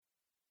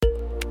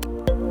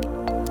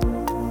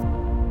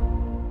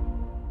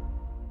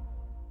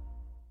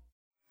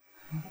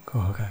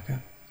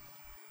Kohokaka.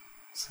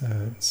 So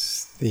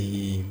it's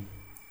the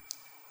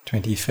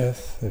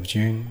 25th of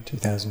June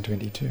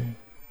 2022.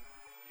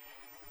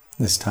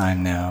 This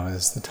time now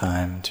is the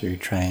time to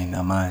train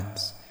our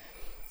minds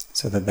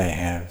so that they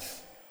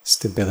have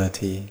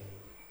stability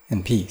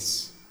and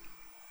peace,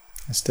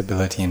 a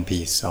stability and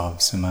peace of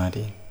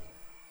samadhi.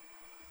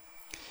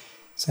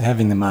 So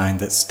having the mind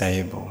that's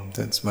stable,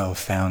 that's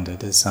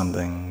well-founded, is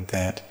something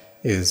that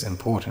is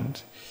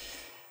important.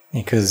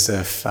 Because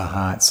if our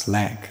hearts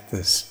lack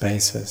this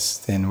basis,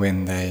 then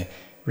when they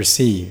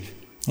receive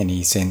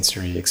any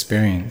sensory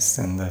experience,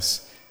 then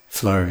this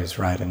flows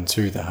right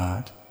into the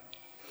heart.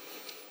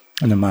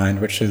 And a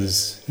mind which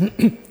is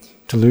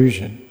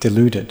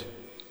deluded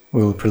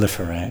will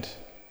proliferate,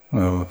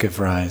 will give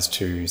rise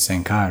to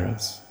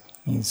sankharas,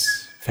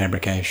 these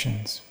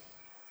fabrications.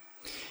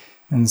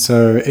 And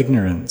so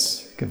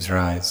ignorance gives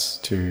rise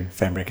to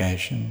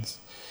fabrications.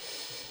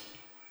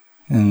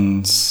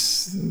 And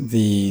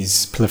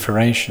these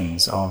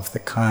proliferations of the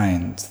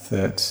kind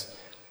that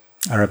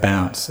are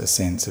about a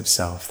sense of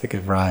self, that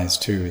give rise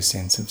to a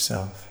sense of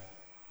self.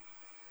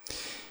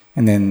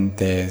 And then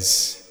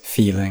there's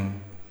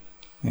feeling,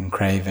 and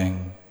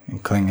craving,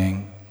 and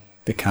clinging,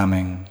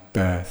 becoming,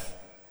 birth,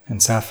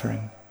 and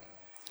suffering.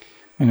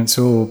 And it's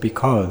all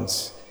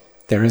because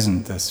there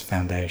isn't this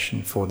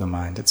foundation for the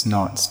mind, it's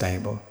not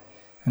stable,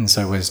 and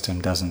so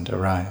wisdom doesn't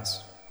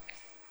arise.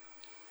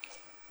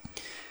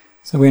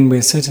 So when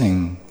we're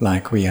sitting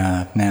like we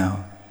are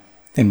now,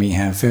 then we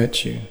have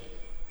virtue.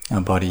 Our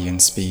body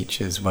and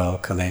speech is well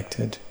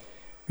collected.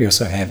 We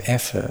also have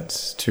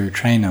efforts to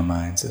train our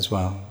minds as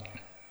well.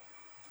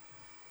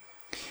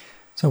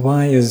 So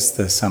why is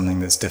this something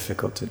that's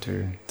difficult to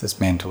do, this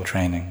mental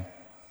training?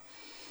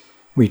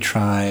 We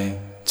try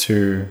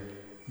to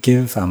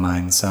give our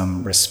minds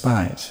some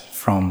respite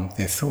from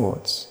their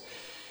thoughts,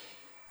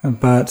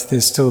 but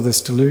there's still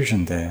this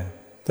delusion there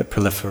that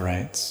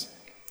proliferates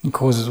and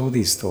causes all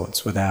these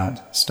thoughts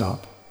without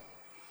stop.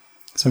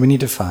 So we need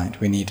to fight,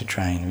 we need to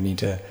train, we need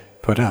to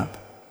put up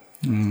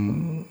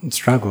and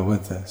struggle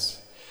with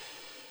this.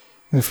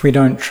 If we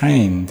don't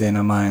train, then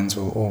our minds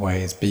will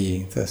always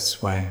be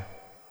this way.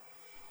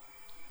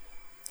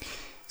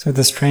 So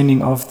this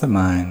training of the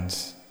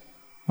mind,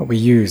 what we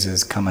use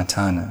is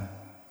kammatthana.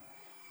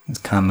 As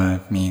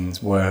kamma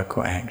means work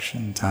or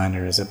action,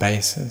 thana is a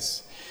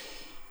basis.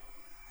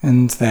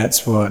 And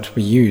that's what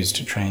we use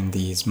to train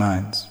these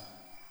minds.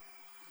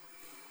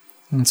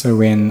 And so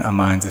when our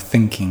minds are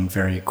thinking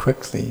very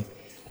quickly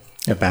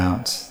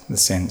about the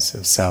sense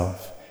of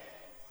self,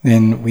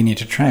 then we need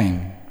to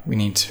train. We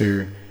need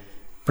to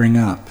bring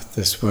up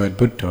this word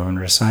Buddha and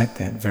recite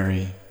that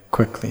very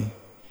quickly.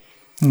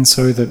 And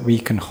so that we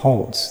can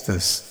halt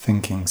this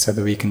thinking, so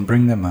that we can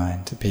bring the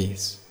mind to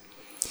peace.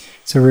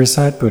 So we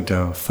recite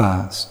Buddha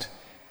fast,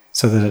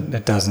 so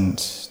that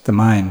the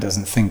mind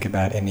doesn't think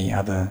about any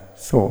other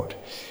thought.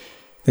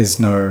 There's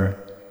no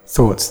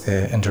thoughts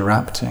there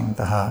interrupting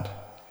the heart.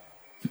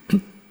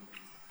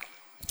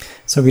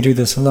 So we do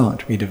this a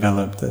lot, we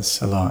develop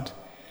this a lot,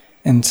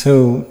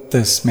 until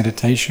this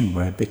meditation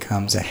word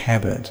becomes a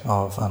habit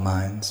of our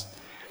minds,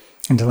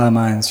 until our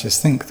minds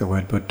just think the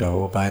word Buddha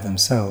all by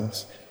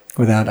themselves,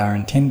 without our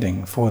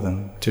intending for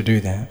them to do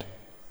that.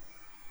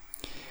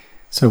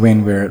 So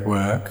when we're at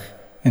work,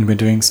 and we're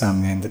doing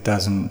something that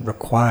doesn't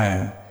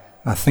require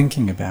our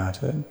thinking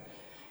about it,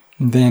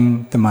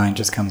 then the mind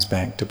just comes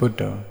back to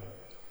Buddha.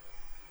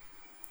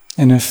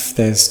 And if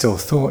there's still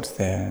thought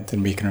there,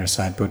 then we can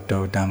recite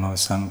Buddha, Dhammo,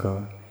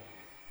 Sangho.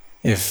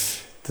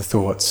 If the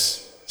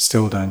thoughts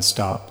still don't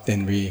stop,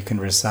 then we can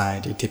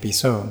recite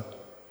Itipiso,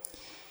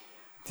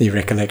 the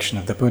recollection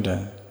of the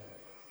Buddha.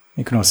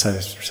 You can also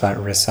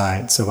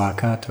recite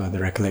Sawakato, the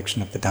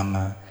recollection of the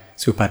Dhamma,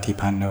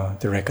 Supatipanno,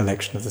 the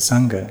recollection of the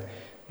Sangha,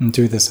 and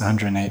do this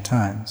 108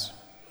 times.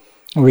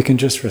 Or we can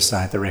just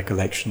recite the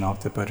recollection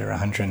of the Buddha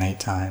 108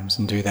 times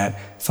and do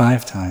that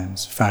 5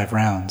 times, 5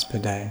 rounds per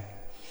day.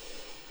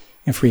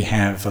 If we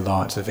have a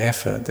lot of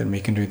effort, then we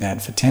can do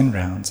that for 10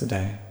 rounds a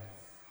day.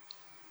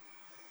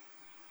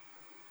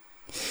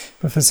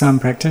 But for some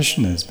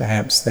practitioners,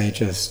 perhaps they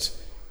just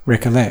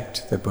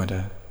recollect the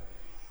Buddha,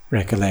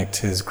 recollect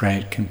his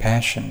great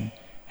compassion,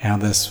 how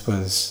this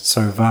was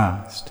so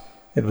vast,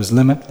 it was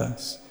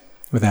limitless,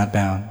 without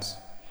bounds.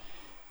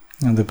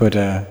 And the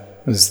Buddha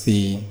was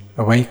the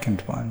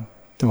awakened one,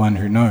 the one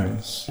who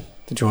knows,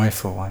 the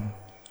joyful one.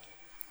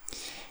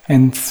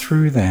 And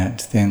through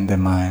that, then their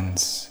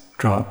minds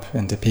drop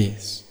into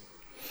peace,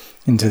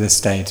 into the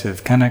state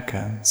of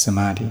khanika,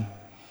 samadhi.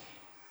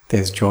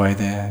 There's joy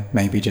there,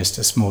 maybe just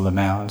a small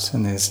amount,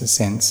 and there's a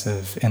sense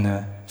of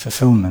inner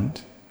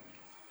fulfillment.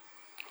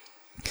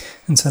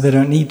 And so they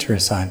don't need to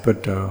recite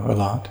Buddha a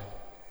lot.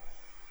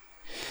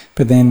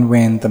 But then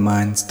when the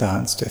mind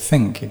starts to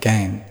think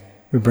again,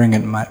 we bring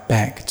it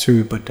back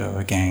to Buddha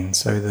again,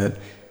 so that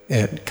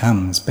it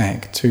comes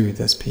back to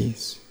this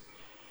peace.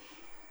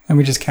 And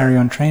we just carry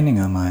on training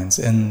our minds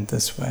in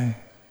this way.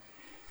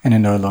 And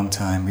in no long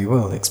time we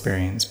will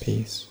experience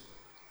peace.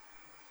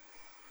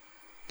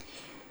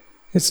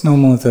 It's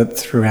normal that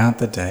throughout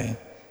the day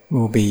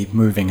we'll be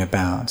moving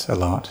about a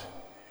lot,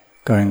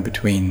 going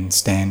between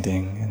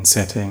standing and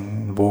sitting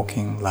and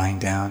walking, lying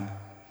down.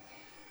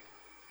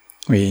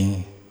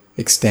 We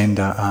extend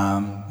our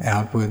arm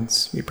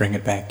outwards, we bring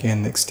it back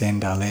in,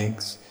 extend our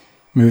legs,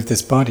 move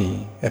this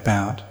body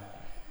about.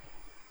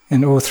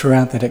 And all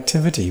throughout that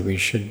activity we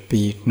should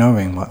be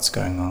knowing what's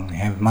going on,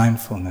 have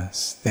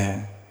mindfulness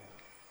there.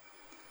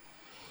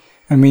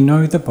 And we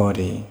know the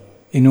body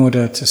in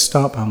order to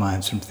stop our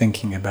minds from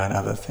thinking about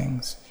other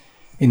things,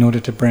 in order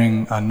to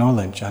bring our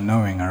knowledge, our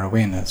knowing, our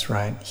awareness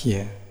right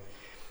here.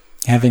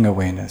 Having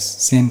awareness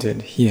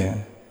centered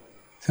here,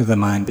 so the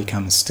mind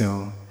becomes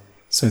still,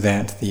 so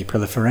that the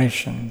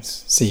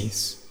proliferations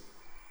cease.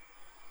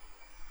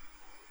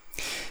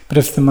 But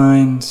if the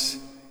mind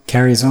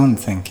carries on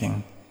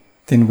thinking,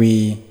 then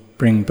we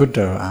bring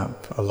Buddha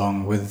up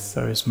along with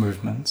those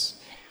movements.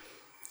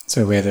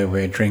 So whether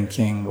we're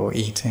drinking or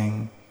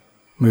eating,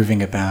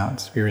 moving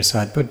about, we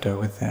recite Buddha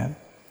with that.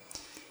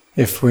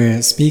 If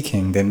we're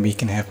speaking, then we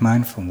can have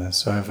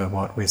mindfulness over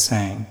what we're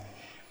saying.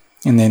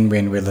 And then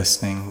when we're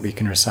listening, we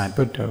can recite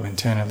Buddha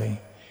internally,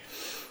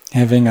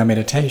 having our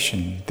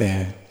meditation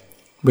there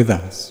with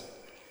us.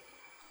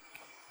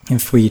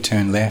 If we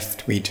turn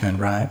left, we turn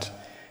right,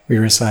 we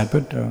recite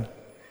Buddha.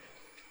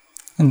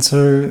 And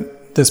so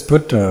this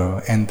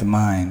Buddha and the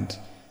mind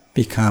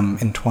become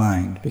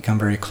entwined, become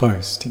very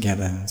close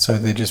together, so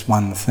they're just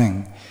one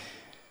thing.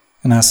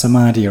 And our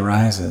samadhi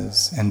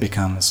arises and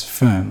becomes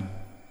firm.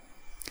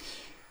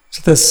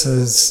 So this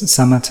is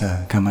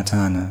samatha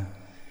kammatthana,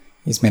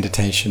 these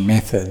meditation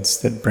methods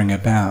that bring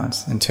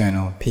about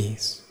internal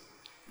peace.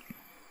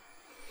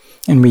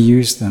 And we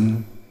use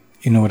them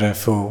in order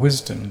for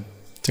wisdom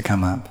to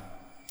come up.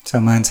 So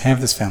our minds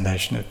have this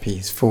foundation of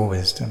peace for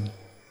wisdom.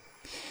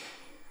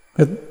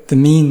 But the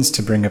means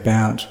to bring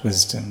about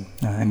wisdom,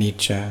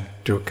 anicca,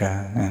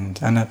 dukkha and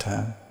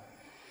anatta,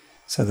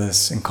 so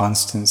this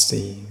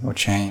inconstancy or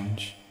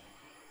change,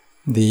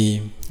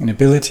 the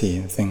inability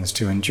of things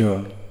to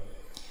endure,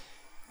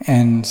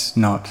 and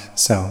not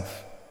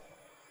self.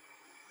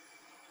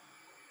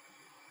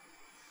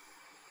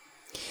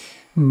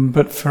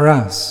 But for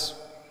us,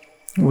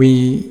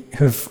 we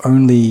have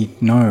only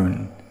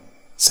known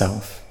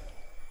self.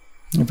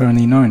 We've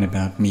only known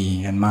about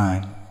me and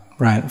mine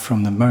right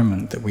from the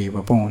moment that we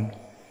were born.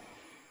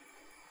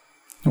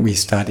 We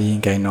study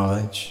and gain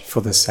knowledge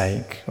for the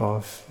sake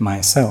of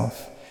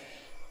myself.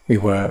 We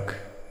work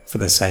for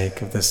the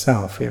sake of the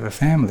self. We have a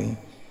family.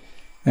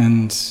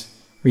 And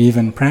we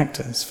even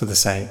practice for the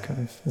sake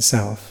of the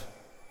self.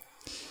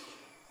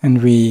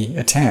 And we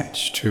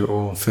attach to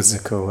all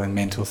physical and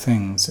mental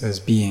things as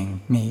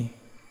being me.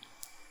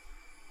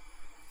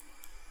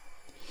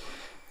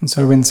 And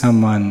so when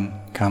someone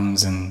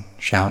comes and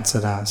shouts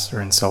at us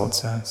or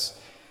insults us,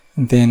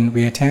 and then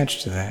we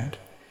attach to that,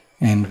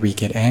 and we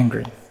get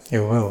angry,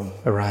 ill will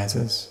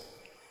arises.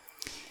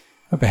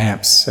 Or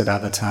perhaps at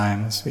other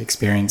times we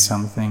experience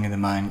something and the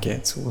mind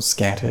gets all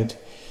scattered,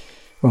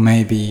 or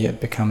maybe it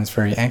becomes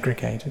very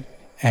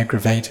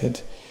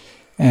aggravated,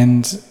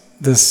 and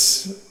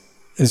this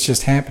is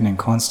just happening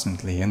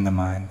constantly in the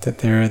mind, that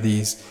there are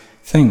these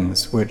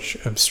things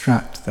which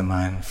obstruct the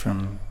mind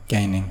from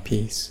gaining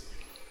peace.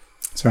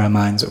 So our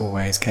minds are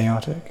always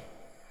chaotic.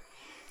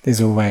 There's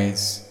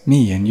always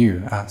me and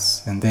you,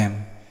 us and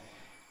them.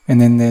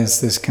 And then there's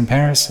this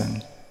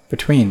comparison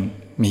between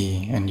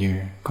me and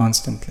you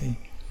constantly.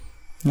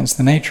 And it's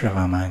the nature of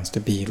our minds to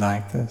be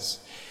like this.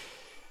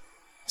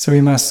 So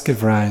we must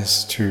give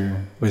rise to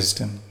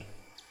wisdom.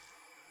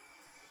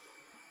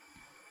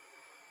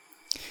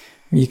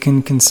 You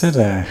can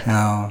consider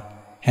how,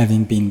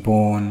 having been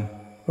born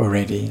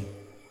already,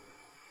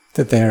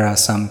 that there are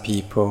some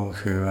people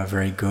who are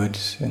very good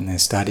in their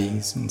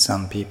studies and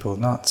some people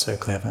not so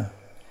clever.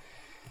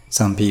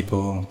 Some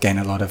people gain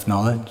a lot of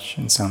knowledge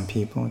and some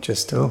people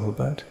just a little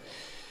bit.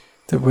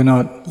 That we're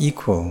not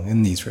equal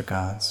in these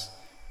regards.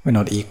 We're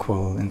not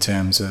equal in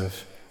terms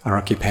of our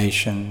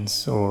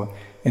occupations or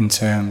in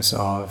terms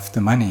of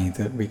the money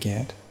that we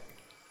get.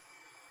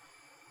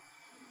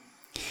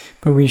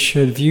 But we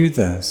should view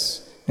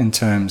this in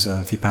terms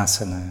of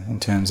vipassana, in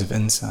terms of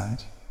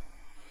insight.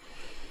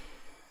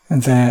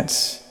 And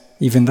that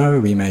even though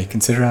we may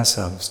consider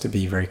ourselves to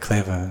be very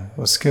clever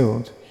or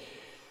skilled,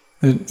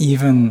 that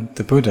even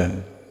the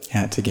Buddha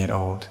had to get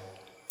old.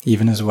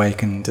 Even his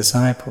awakened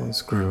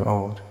disciples grew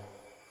old.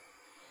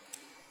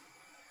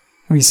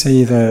 We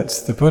see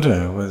that the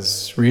Buddha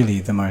was really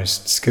the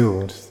most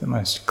skilled, the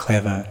most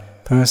clever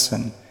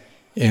person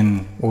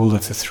in all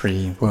of the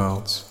three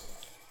worlds.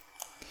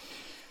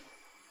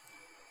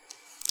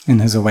 In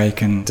his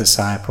awakened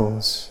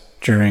disciples,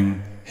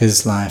 during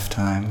his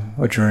lifetime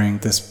or during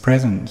this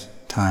present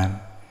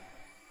time,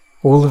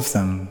 all of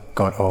them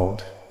got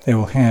old. They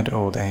all had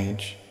old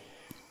age.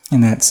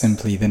 And that's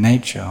simply the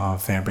nature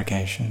of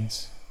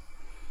fabrications.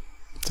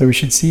 So we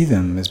should see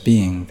them as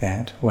being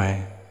that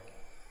way.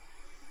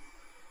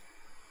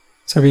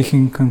 So we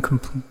can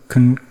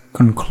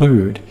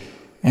conclude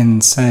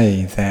and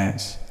say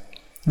that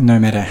no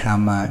matter how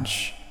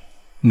much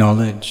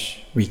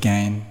knowledge we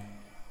gain,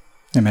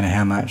 no matter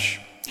how much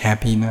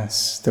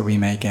happiness that we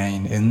may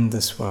gain in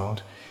this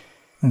world,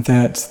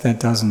 that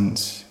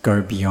doesn't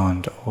go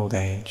beyond old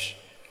age.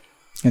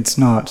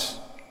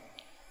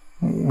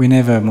 We're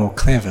never more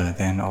clever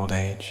than old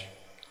age.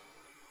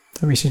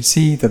 So we should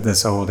see that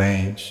this old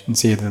age, and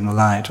see it in the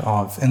light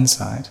of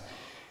insight,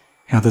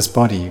 how this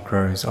body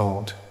grows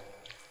old.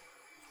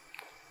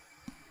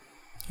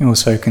 You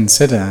also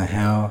consider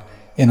how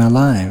in our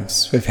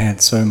lives we've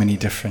had so many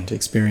different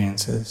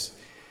experiences,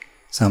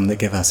 some that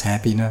give us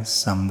happiness,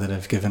 some that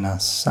have given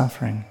us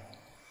suffering.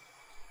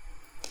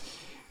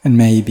 And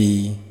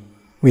maybe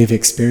we've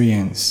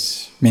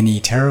experienced many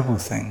terrible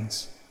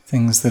things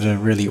that are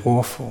really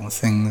awful,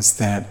 things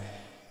that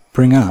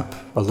bring up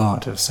a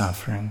lot of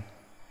suffering.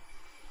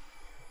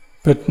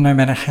 But no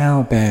matter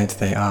how bad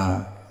they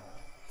are,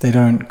 they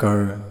don't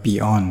go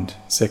beyond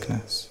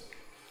sickness.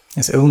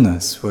 It's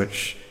illness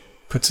which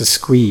puts a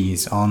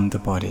squeeze on the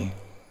body,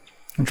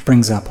 which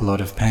brings up a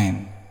lot of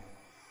pain.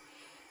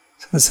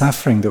 So the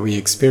suffering that we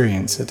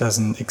experience, it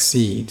doesn't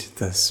exceed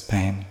this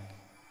pain.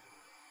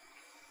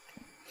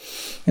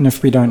 And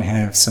if we don't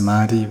have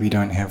samadhi, we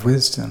don't have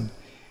wisdom,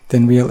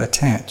 then we'll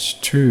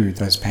attach to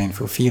those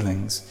painful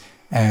feelings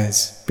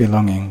as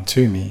belonging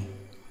to me.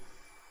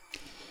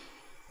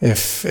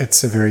 If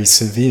it's a very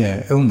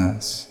severe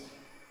illness,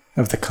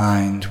 of the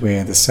kind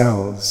where the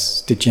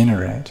cells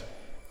degenerate,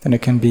 then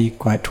it can be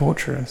quite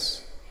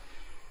torturous.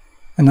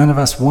 And none of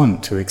us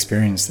want to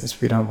experience this.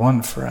 We don't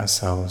want for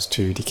ourselves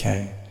to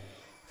decay,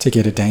 to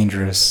get a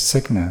dangerous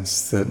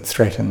sickness that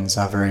threatens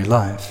our very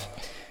life,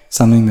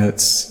 something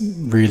that's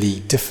really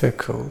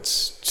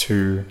difficult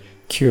to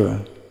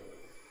cure.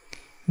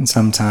 And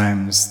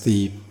sometimes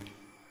the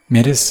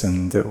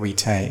medicine that we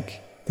take,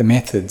 the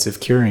methods of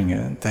curing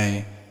it,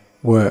 they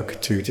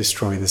work to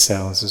destroy the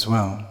cells as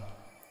well.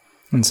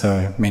 And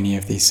so many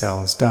of these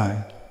cells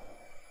die.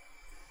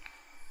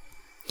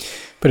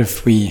 But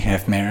if we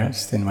have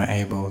merit, then we're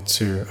able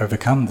to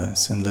overcome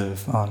this and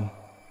live on.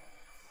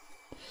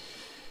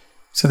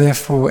 So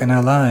therefore, in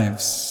our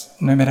lives,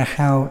 no matter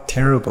how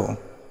terrible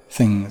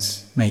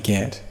things may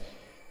get,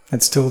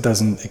 it still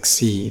doesn't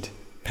exceed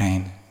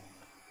pain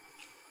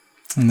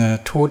and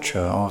the torture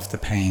of the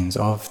pains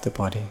of the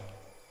body.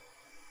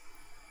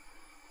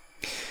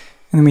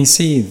 And then we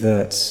see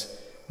that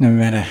no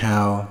matter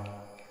how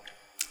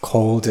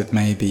cold it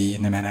may be,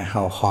 no matter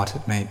how hot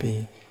it may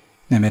be,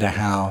 no matter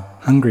how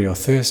hungry or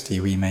thirsty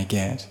we may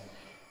get,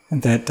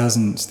 and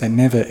that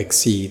never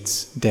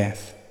exceeds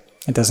death.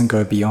 It doesn't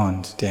go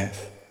beyond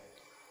death.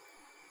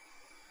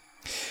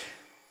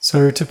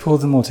 So to pull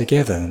them all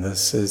together,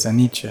 this is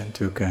anicca,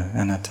 dukkha,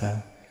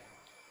 anatta,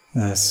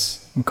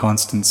 this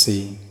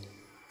inconstancy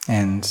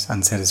and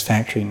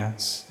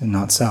unsatisfactoriness and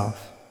not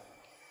self.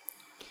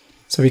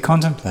 So we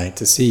contemplate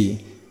to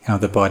see how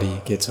the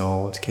body gets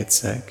old, gets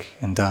sick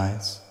and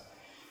dies.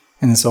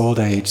 And this old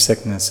age,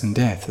 sickness and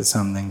death is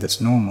something that's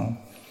normal.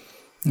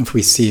 If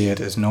we see it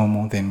as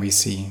normal, then we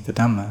see the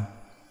Dhamma.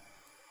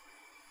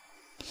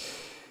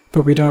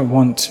 But we don't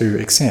want to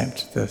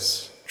accept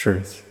this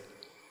truth.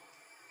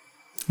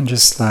 And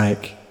just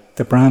like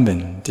the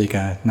Brahmin,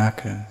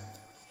 Digha-naka,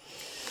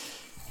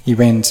 he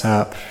went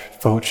up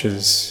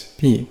Vulture's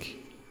Peak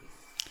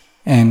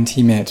and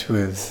he met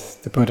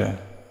with the Buddha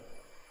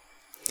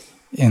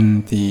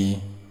in the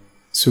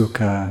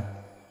Sukha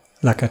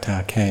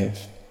Lakata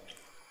cave.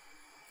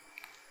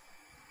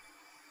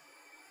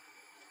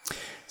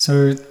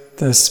 So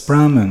this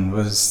Brahmin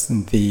was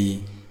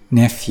the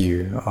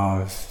nephew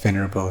of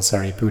Venerable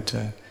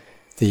Sariputta,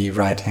 the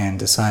right-hand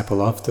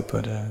disciple of the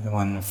Buddha, the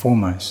one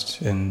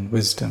foremost in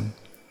wisdom.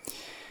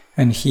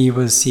 And he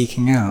was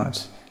seeking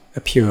out a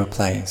pure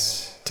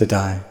place to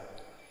die,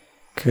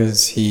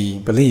 because he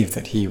believed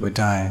that he would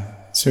die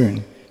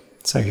soon.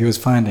 So he was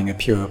finding a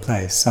pure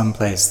place, some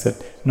place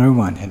that no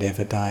one had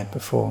ever died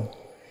before.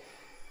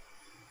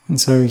 And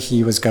so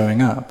he was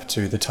going up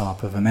to the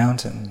top of a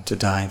mountain to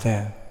die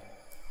there.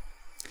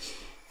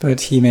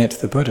 But he met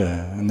the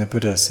Buddha, and the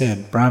Buddha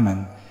said,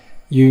 "Brahmin,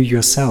 you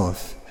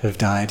yourself have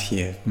died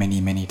here many,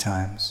 many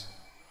times."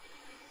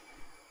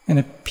 And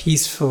a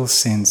peaceful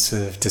sense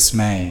of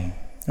dismay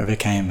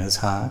overcame his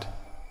heart.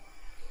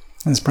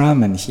 As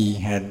Brahmin, he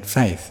had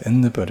faith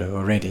in the Buddha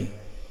already.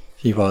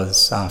 He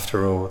was,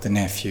 after all, the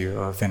nephew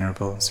of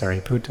Venerable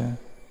Sariputta.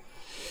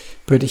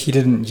 But he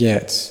didn't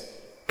yet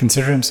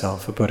consider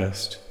himself a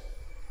Buddhist.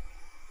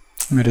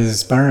 But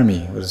his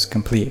Bharami was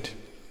complete.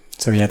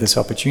 So he had this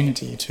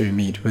opportunity to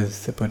meet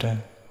with the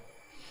Buddha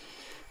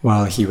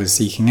while he was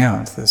seeking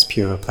out this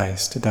pure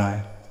place to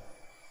die.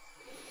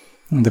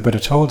 And the Buddha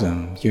told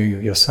him, "You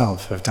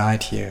yourself have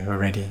died here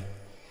already."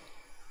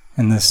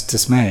 And this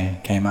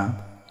dismay came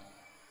up.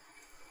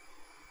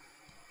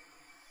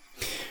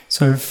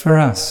 So for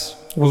us,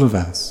 all of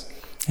us,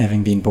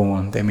 having been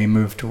born, then we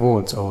move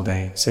towards old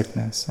age,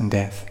 sickness and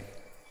death.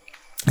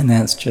 And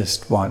that's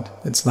just what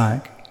it's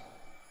like.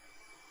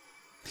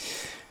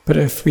 But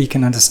if we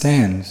can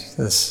understand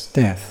this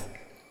death,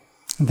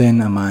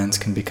 then our minds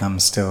can become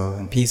still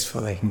and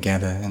peaceful. They can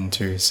gather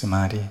into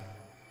samadhi.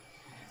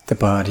 The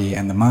body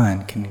and the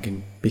mind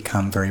can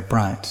become very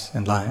bright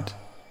and light.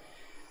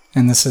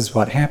 And this is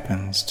what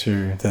happens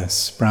to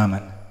this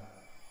Brahmin.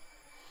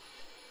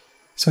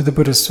 So the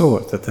Buddha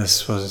thought that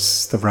this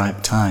was the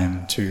right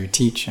time to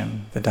teach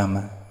him the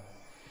Dhamma.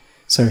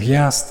 So he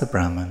asked the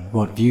Brahmin,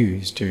 "What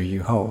views do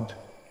you hold?"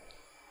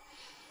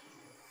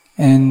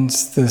 And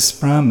this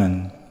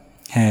Brahmin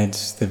had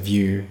the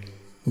view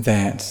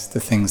that the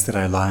things that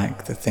I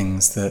like, the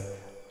things that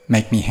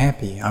make me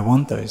happy, I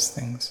want those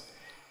things.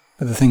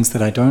 But the things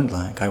that I don't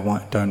like,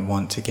 don't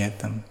want to get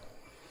them.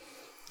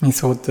 He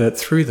thought that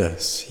through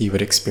this he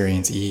would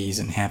experience ease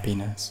and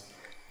happiness.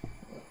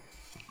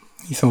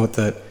 He thought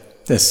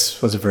that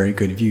this was a very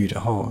good view to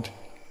hold.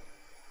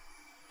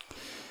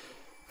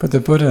 But the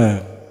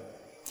Buddha,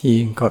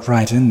 he got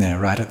right in there,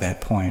 right at that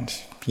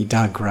point. He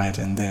dug right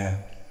in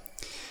there.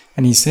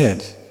 And he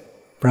said,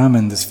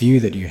 "Brahman, this view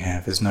that you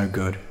have is no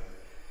good.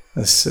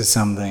 This is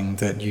something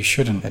that you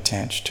shouldn't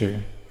attach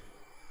to."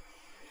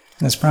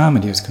 And this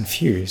Brahman, he was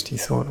confused. He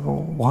thought,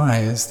 well, why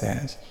is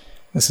that?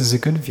 This is a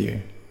good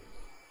view.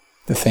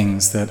 The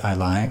things that I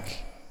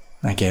like,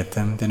 I get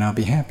them, then I'll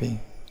be happy.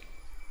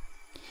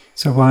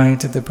 So why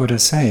did the Buddha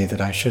say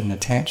that I shouldn't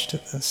attach to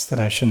this, that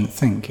I shouldn't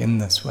think in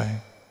this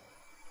way?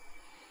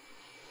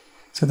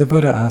 So the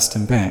Buddha asked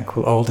him back,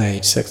 well, old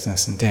age,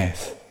 sickness and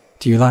death,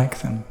 do you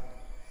like them?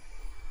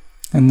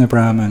 And the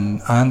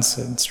Brahmin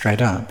answered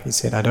straight up. He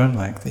said, I don't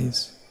like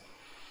these.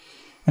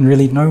 And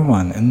really no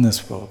one in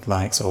this world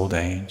likes old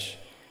age.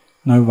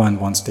 No one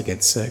wants to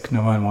get sick.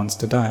 No one wants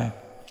to die.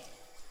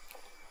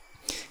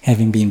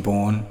 Having been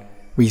born,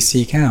 we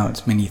seek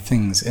out many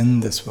things in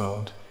this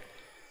world.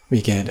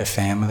 We get a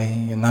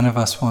family, and none of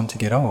us want to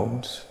get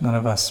old. None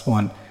of us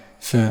want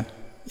for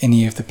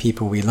any of the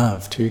people we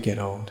love to get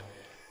old.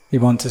 We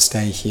want to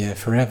stay here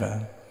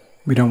forever.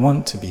 We don't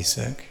want to be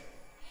sick.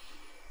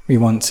 We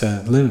want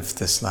to live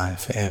this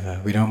life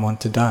forever. We don't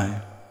want to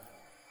die.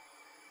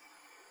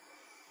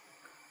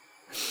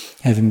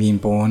 Having been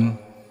born,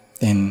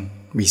 then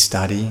we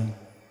study,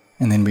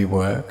 and then we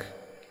work,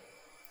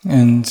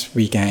 and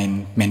we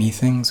gain many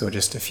things or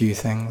just a few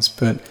things,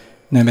 but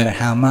no matter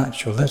how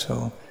much or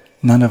little,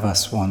 none of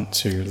us want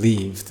to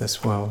leave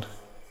this world.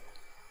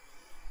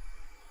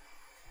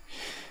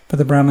 But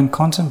the Brahmin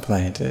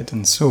contemplated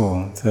and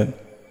saw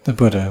that the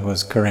Buddha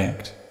was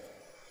correct.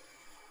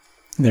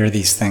 There are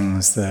these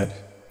things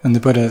and the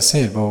Buddha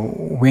said, well,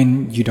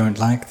 when you don't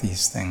like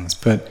these things,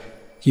 but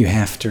you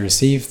have to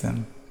receive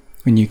them,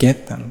 when you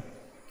get them,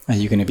 are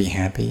you going to be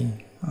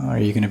happy or are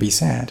you going to be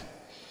sad?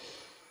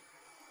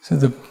 So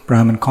the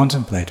Brahmin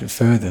contemplated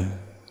further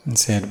and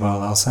said,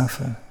 well, I'll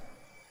suffer.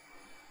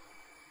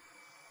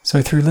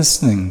 So through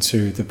listening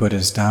to the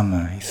Buddha's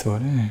Dhamma, he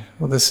thought,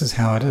 well, this is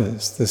how it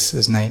is. This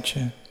is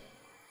nature.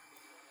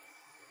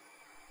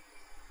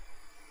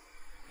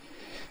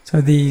 So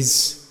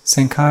these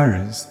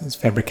sankharas, these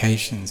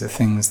fabrications, are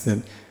things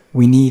that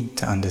we need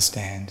to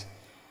understand.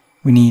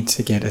 We need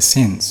to get a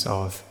sense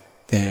of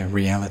their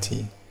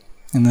reality,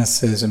 and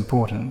this is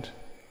important.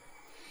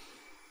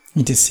 You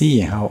need to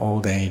see how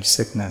old age,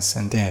 sickness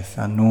and death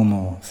are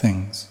normal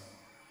things.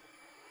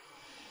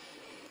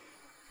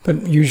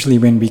 But usually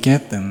when we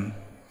get them,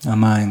 our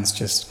minds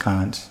just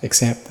can't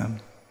accept them.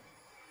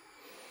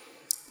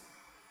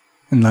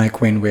 And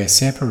like when we're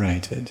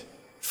separated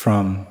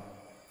from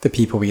the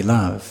people we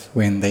love,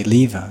 when they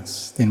leave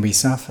us, then we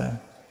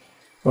suffer.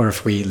 Or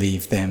if we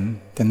leave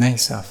them, then they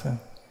suffer.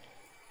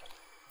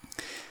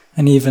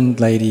 And even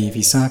Lady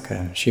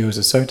Visakha, she was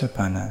a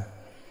Sotapanna,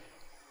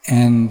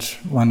 and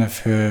one of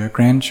her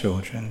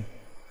grandchildren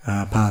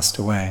passed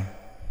away.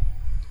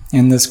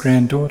 And this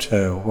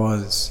granddaughter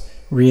was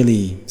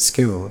really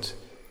skilled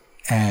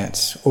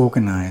at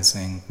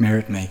organizing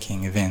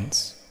merit-making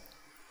events.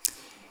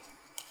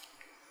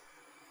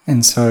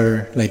 And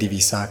so Lady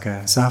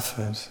Visakha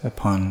suffered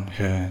upon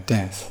her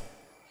death.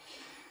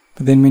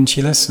 But then when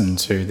she listened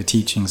to the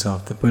teachings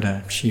of the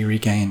Buddha, she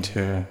regained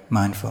her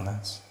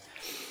mindfulness.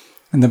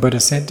 And the Buddha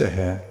said to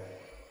her,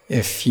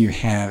 if you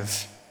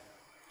have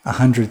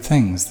 100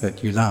 things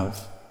that you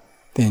love,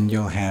 then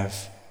you'll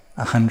have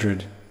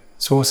 100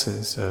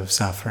 sources of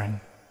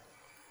suffering.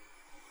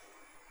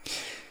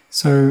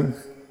 So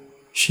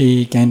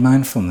she gained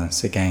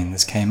mindfulness again.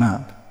 This came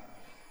up.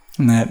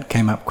 And that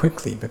came up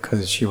quickly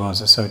because she was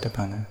a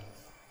Sotapanna.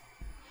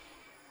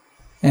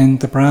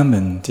 And the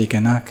Brahmin,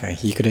 Dighanakha,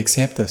 he could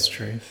accept this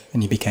truth,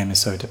 and he became a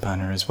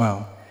Sotapanna as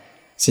well,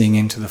 seeing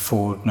into the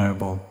Four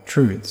Noble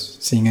Truths,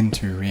 seeing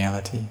into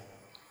reality.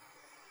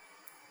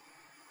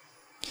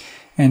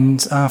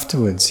 And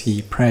afterwards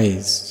he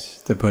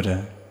praised the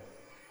Buddha,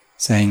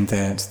 saying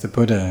that the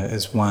Buddha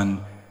is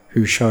one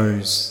who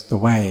shows the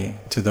way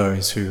to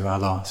those who are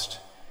lost,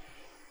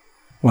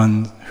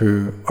 one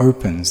who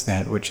opens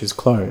that which is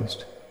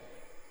closed,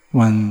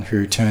 one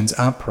who turns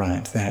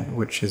upright that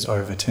which is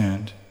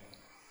overturned.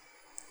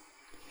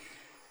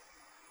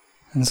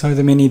 And so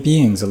the many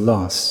beings are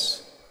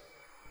lost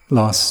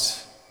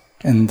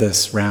in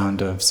this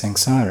round of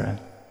samsara,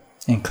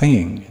 and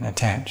clinging and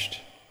attached.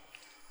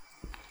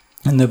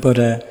 And the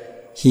Buddha,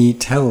 he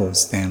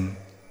tells them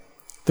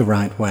the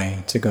right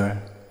way to go,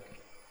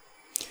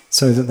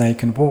 so that they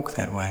can walk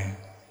that way,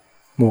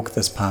 walk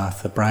this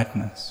path of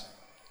brightness.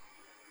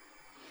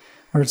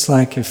 Or it's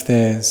like if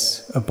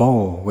there's a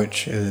bowl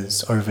which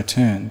is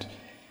overturned,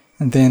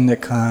 and then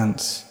it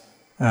can't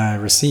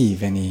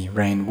receive any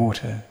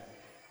rainwater,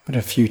 but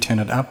if you turn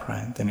it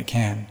upright, then it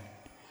can.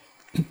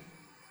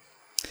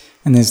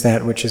 And there's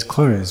that which is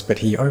closed, but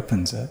he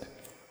opens it,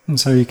 and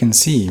so you can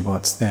see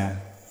what's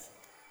there.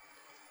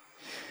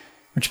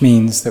 Which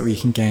means that we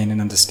can gain an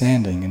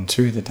understanding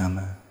into the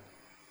Dhamma.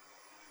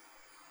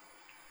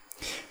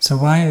 So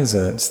why is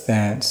it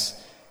that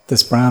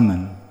this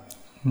Brahmin,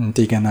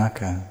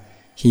 Dighanakha,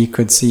 he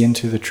could see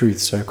into the truth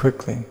so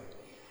quickly?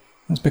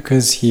 It's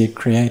because he had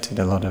created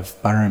a lot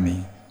of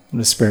parami,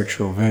 the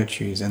spiritual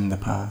virtues in the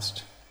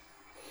past.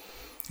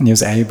 And he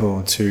was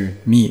able to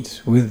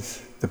meet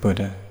with the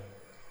Buddha.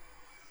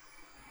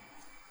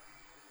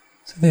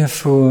 So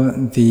therefore,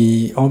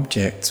 the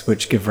objects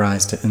which give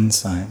rise to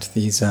insight,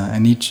 these are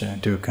anicca,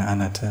 dukkha,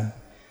 anatta.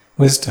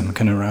 Wisdom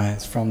can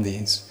arise from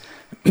these.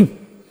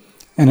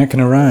 And it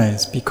can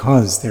arise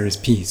because there is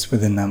peace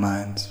within our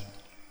minds.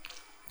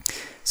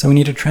 So we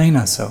need to train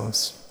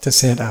ourselves to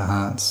set our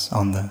hearts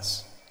on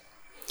this.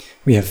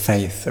 We have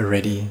faith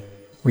already,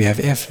 we have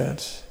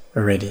effort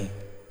already.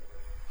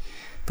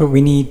 But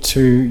we need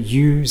to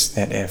use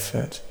that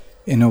effort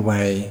in a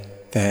way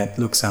that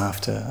looks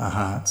after our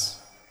hearts.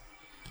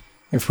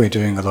 If we're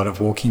doing a lot of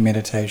walking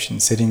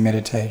meditation, sitting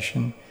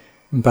meditation,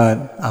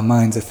 but our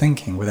minds are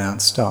thinking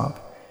without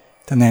stop,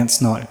 then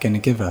that's not going to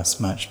give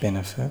us much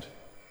benefit.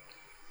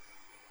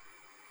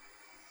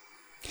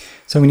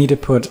 So we need to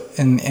put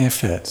in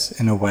effort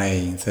in a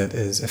way that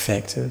is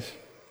effective.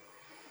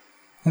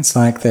 It's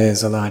like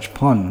there's a large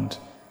pond,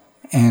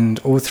 and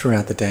all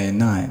throughout the day and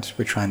night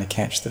we're trying to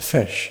catch the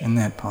fish in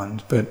that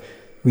pond, but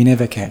we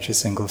never catch a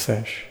single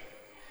fish.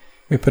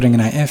 We're putting in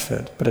our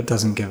effort, but it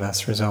doesn't give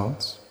us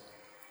results.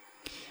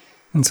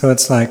 And so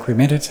it's like we're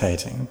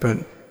meditating, but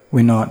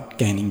we're not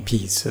gaining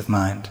peace of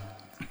mind.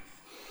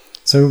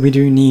 So we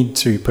do need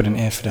to put an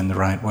effort in the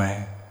right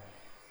way.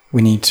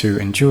 We need to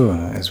endure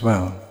as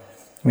well.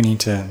 We need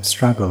to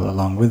struggle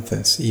along with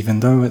this.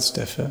 Even though it's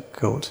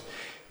difficult,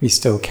 we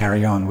still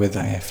carry on with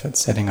our effort,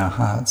 setting our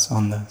hearts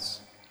on this.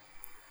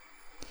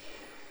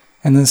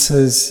 And this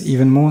is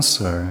even more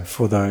so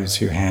for those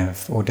who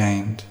have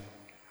ordained.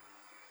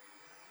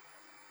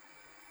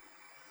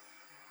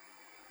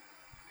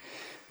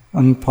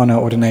 Upon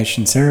our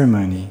ordination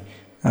ceremony,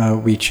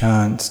 we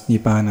chant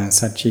Nibbana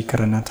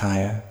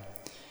Satchikaranataya,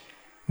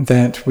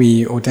 that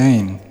we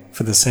ordain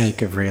for the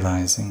sake of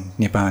realizing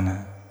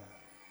Nibbana.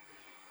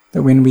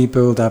 That when we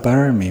build our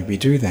parami, we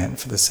do that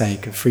for the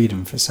sake of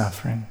freedom from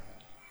suffering.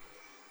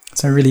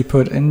 So really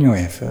put in your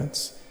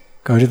efforts.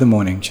 Go to the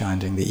morning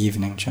chanting, the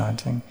evening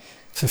chanting.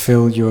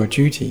 Fulfill your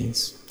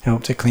duties.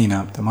 Help to clean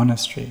up the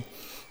monastery.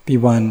 Be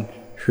one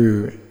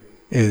who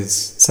is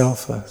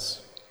selfless.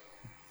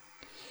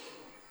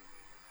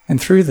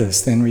 And through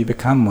this, then we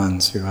become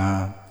ones who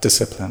are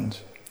disciplined,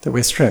 that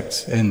we're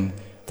strict in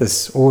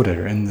this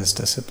order, in this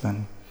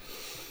discipline.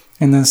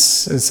 And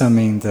this is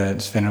something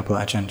that Venerable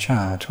Ajahn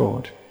Chah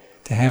taught,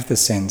 to have the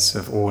sense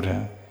of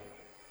order,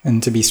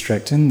 and to be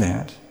strict in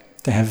that,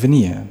 to have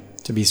vinaya,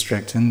 to be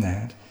strict in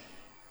that,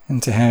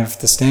 and to have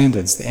the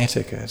standards, the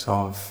etiquette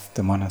of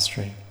the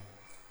monastery.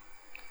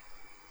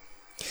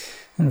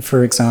 And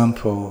for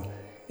example,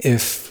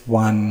 if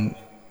one's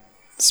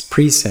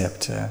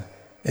preceptor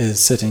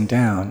is sitting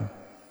down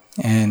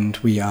and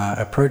we are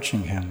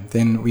approaching him,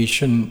 then we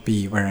shouldn't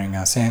be wearing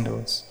our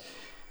sandals.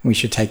 We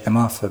should take them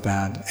off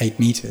about 8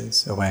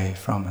 meters away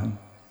from him.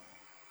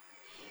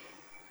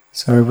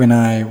 So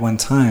one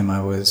time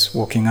I was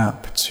walking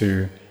up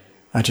to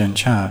Ajahn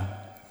Chah,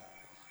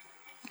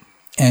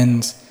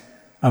 and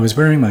I was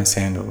wearing my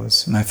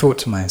sandals, and I thought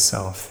to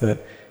myself that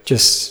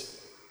just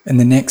in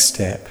the next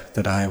step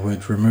that I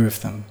would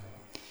remove them.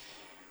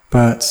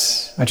 But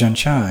Ajahn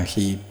Chah,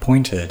 he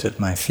pointed at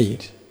my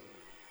feet,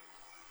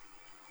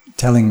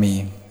 telling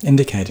me,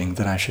 indicating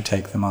that I should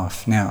take them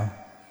off now.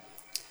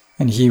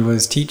 And he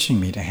was teaching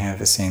me to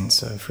have a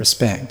sense of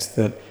respect,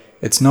 that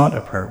it's not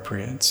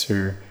appropriate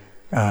to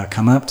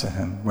come up to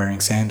him wearing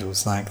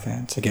sandals like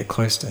that, to get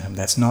close to him.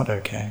 That's not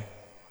okay.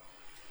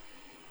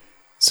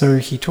 So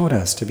he taught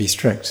us to be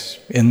strict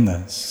in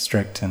this,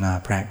 strict in our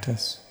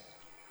practice.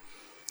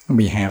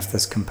 We have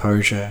this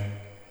composure,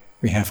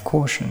 we have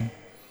caution,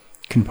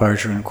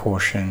 composure and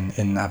caution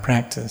in our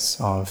practice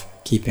of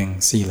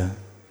keeping sila.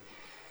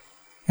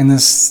 And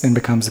this then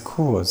becomes a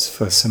cause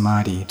for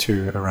samadhi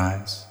to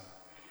arise.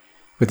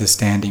 With the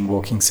standing,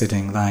 walking,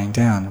 sitting, lying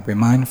down, we're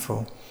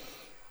mindful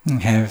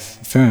and have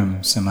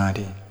firm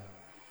samadhi,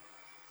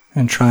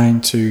 and trying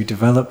to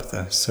develop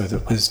this so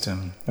that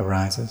wisdom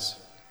arises.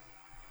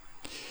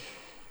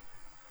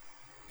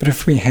 But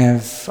if we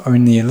have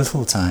only a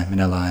little time in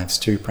our lives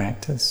to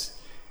practice,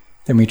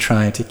 then we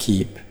try to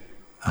keep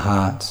a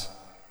heart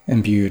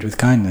imbued with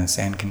kindness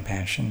and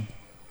compassion,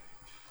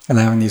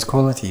 allowing these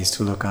qualities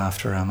to look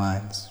after our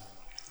minds.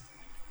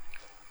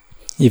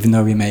 Even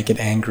though we may get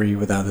angry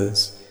with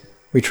others,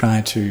 we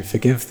try to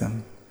forgive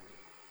them.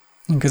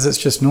 Because it's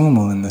just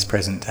normal in this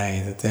present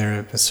day that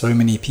there are so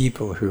many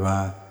people who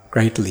are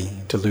greatly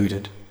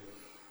deluded.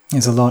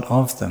 There's a lot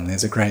of them.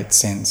 There's a great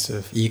sense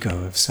of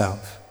ego, of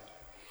self.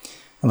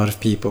 A lot of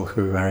people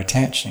who are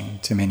attaching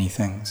to many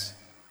things.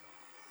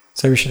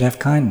 So we should have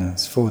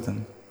kindness for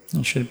them.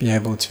 You should be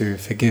able to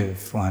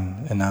forgive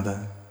one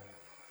another.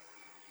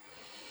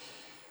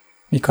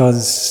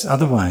 Because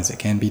otherwise it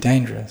can be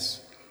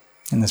dangerous.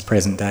 In this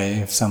present day,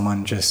 if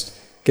someone just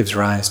gives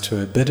rise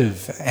to a bit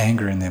of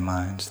anger in their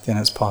mind, then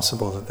it's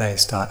possible that they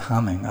start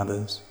harming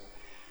others.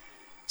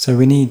 So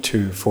we need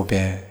to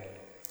forbear.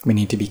 We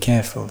need to be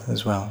careful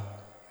as well.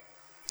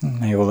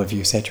 May all of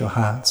you set your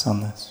hearts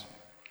on this.